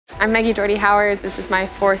I'm Meggie Dougherty Howard. This is my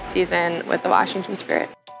 4th season with the Washington Spirit.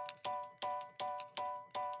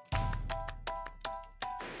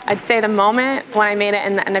 I'd say the moment when I made it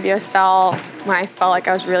in the NWSL, when I felt like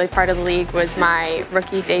I was really part of the league, was my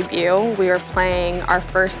rookie debut. We were playing our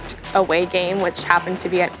first away game, which happened to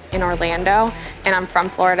be in Orlando, and I'm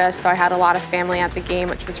from Florida, so I had a lot of family at the game,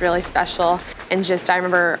 which was really special. And I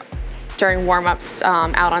remember during warm-ups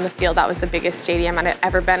out on the field, that was the biggest stadium I'd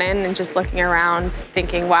ever been in, and just looking around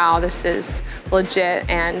thinking, wow, this is legit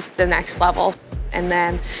and the next level. And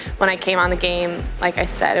then when I came on the game, like I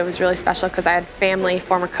said, it was really special because I had family,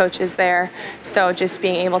 former coaches there. So just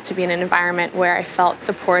being able to be in an environment where I felt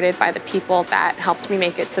supported by the people that helped me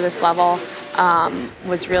make it to this level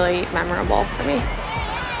was really memorable for me.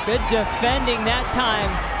 Good defending that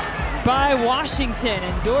time by Washington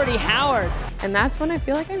and Dougherty Howard. And that's when I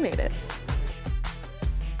feel like I made it.